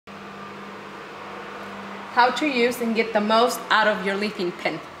how to use and get the most out of your leafing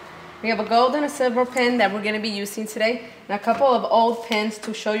pin. We have a gold and a silver pin that we're going to be using today, and a couple of old pins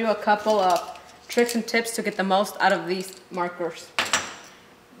to show you a couple of tricks and tips to get the most out of these markers.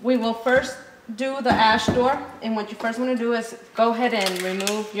 We will first do the ash door, and what you first want to do is go ahead and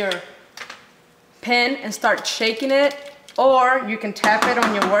remove your pin and start shaking it, or you can tap it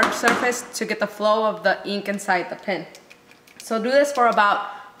on your work surface to get the flow of the ink inside the pin. So do this for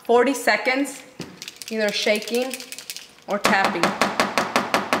about 40 seconds, either shaking or tapping.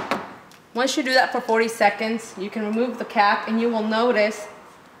 Once you do that for 40 seconds, you can remove the cap and you will notice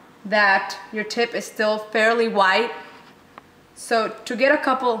that your tip is still fairly white. So to get a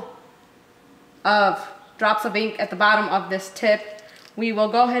couple of drops of ink at the bottom of this tip, we will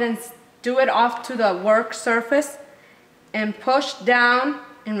go ahead and do it off to the work surface and push down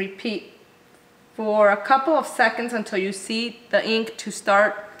and repeat for a couple of seconds until you see the ink to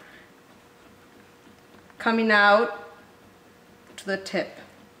start coming out to the tip.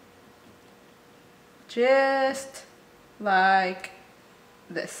 Just like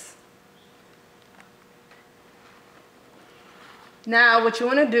this. Now what you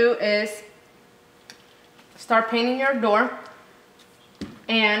want to do is start painting your door,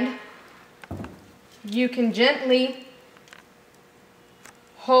 and you can gently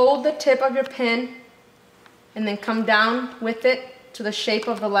hold the tip of your pen and then come down with it to the shape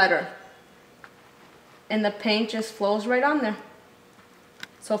of the letter, and the paint just flows right on there.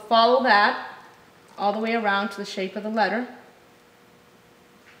 So follow that all the way around to the shape of the letter,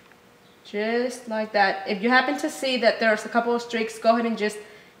 just like that. If you happen to see that there's a couple of streaks, go ahead and just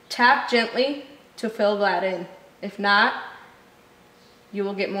tap gently to fill that in. If not, you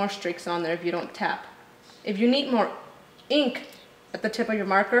will get more streaks on there if you don't tap. If you need more ink at the tip of your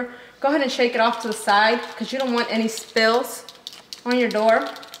marker, go ahead and shake it off to the side because you don't want any spills on your door.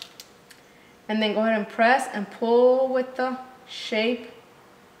 And then go ahead and press and pull with the shape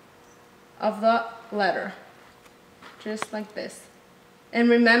of the letter, just like this. And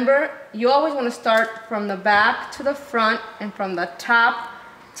remember, you always want to start from the back to the front and from the top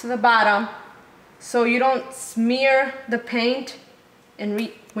to the bottom, so you don't smear the paint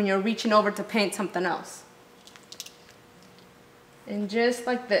and when you're reaching over to paint something else. And just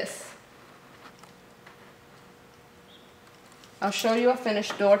like this. I'll show you a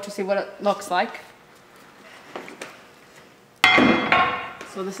finished door to see what it looks like.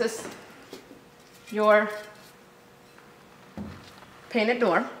 So this is your painted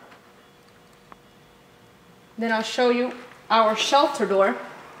door. Then I'll show you our shelter door.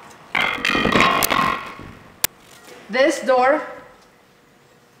 This door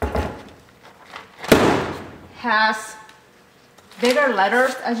has bigger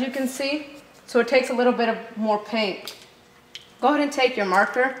letters, as you can see, so it takes a little bit of more paint. Go ahead and take your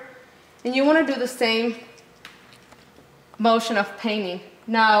marker, and you want to do the same motion of painting.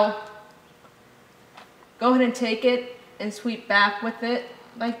 Now, go ahead and take it and sweep back with it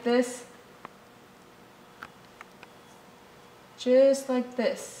like this. Just like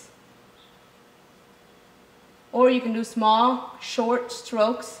this. Or you can do small, short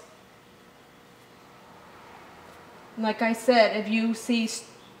strokes. Like I said, if you see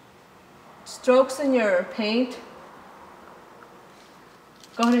strokes in your paint,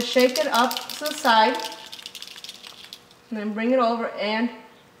 go ahead and shake it up to the side, and then bring it over and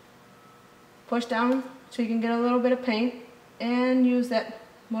push down so you can get a little bit of paint, and use that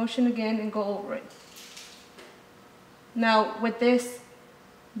motion again and go over it. Now with this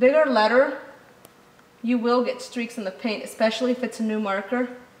bigger letter, you will get streaks in the paint, especially if it's a new marker.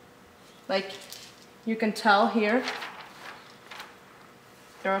 Like you can tell here,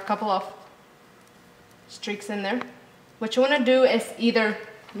 there are a couple of streaks in there. What you want to do is either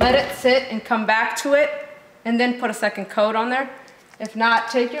let it sit and come back to it and then put a second coat on there. If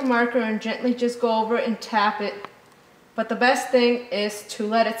not, take your marker and gently just go over it and tap it. But the best thing is to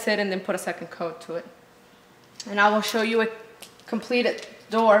let it sit and then put a second coat to it. And I will show you a completed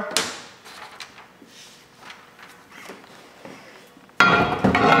door.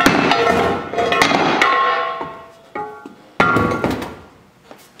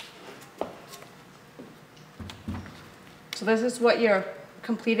 So this is what your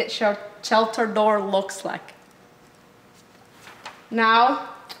completed shelter door looks like. Now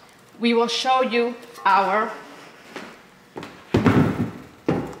we will show you our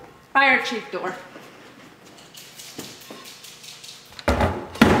fire chief door.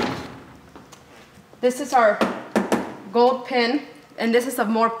 This is our gold pin, and this is a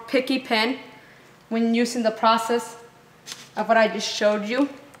more picky pin when using the process of what I just showed you.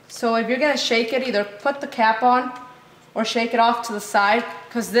 So if you're gonna shake it, either put the cap on or shake it off to the side,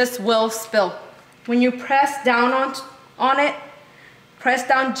 because this will spill. When you press down on it, press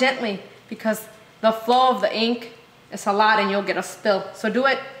down gently because the flow of the ink is a lot and you'll get a spill. So do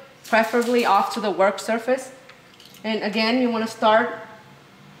it preferably off to the work surface. And again, you want to start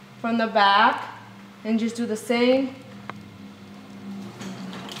from the back and just do the same.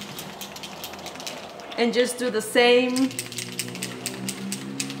 And just do the same.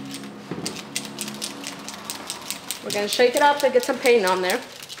 We're going to shake it up to get some paint on there.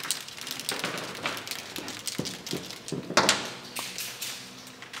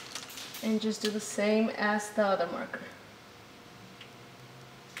 And just do the same as the other marker.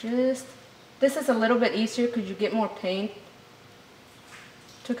 This is a little bit easier because you get more paint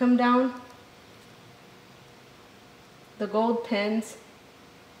to come down. The gold pens,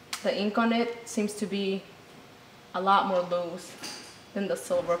 the ink on it seems to be a lot more loose than the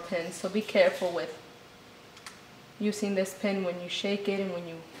silver pen, so be careful with using this pen when you shake it and when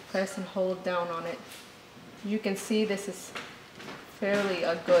you press and hold down on it. You can see this is fairly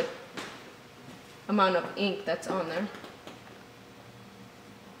a good amount of ink that's on there.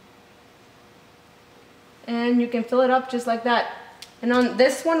 And you can fill it up just like that. And on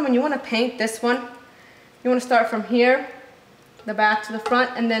this one, when you want to paint this one, you want to start from here, the back to the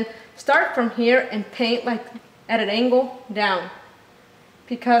front, and then start from here and paint like at an angle down.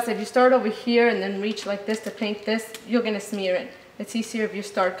 Because if you start over here and then reach like this to paint this, you're going to smear it. It's easier if you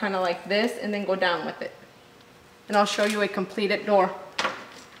start kind of like this and then go down with it. And I'll show you a completed door.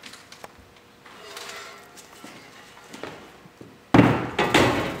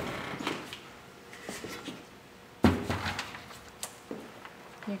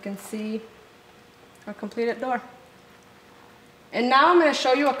 You can see our completed door. And now I'm going to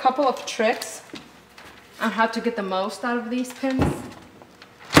show you a couple of tricks on how to get the most out of these pens.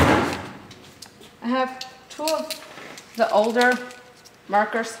 I have two of the older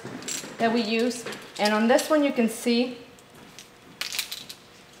markers that we use, and on this one you can see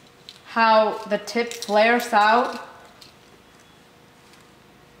how the tip flares out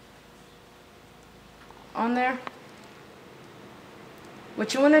on there.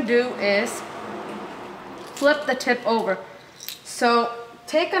 What you want to do is flip the tip over. So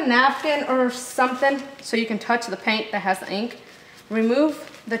take a napkin or something so you can touch the paint that has the ink.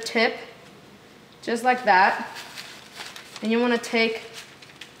 Remove the tip just like that. And you want to take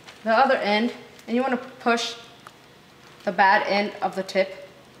the other end and you want to push the bad end of the tip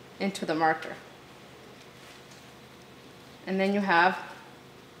into the marker. And then you have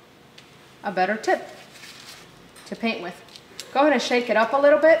a better tip to paint with. Go ahead and shake it up a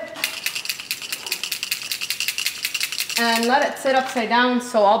little bit and let it sit upside down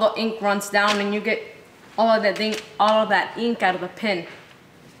so all the ink runs down and you get all of that ink out of the pen.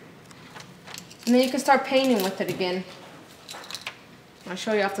 And then you can start painting with it again. I'll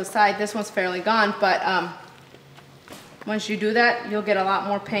show you off to the side. This one's fairly gone, but once you do that, you'll get a lot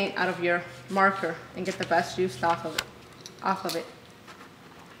more paint out of your marker and get the best use off of it.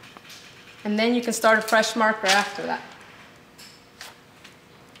 And then you can start a fresh marker after that.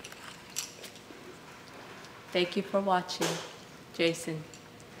 Thank you for watching. Jason.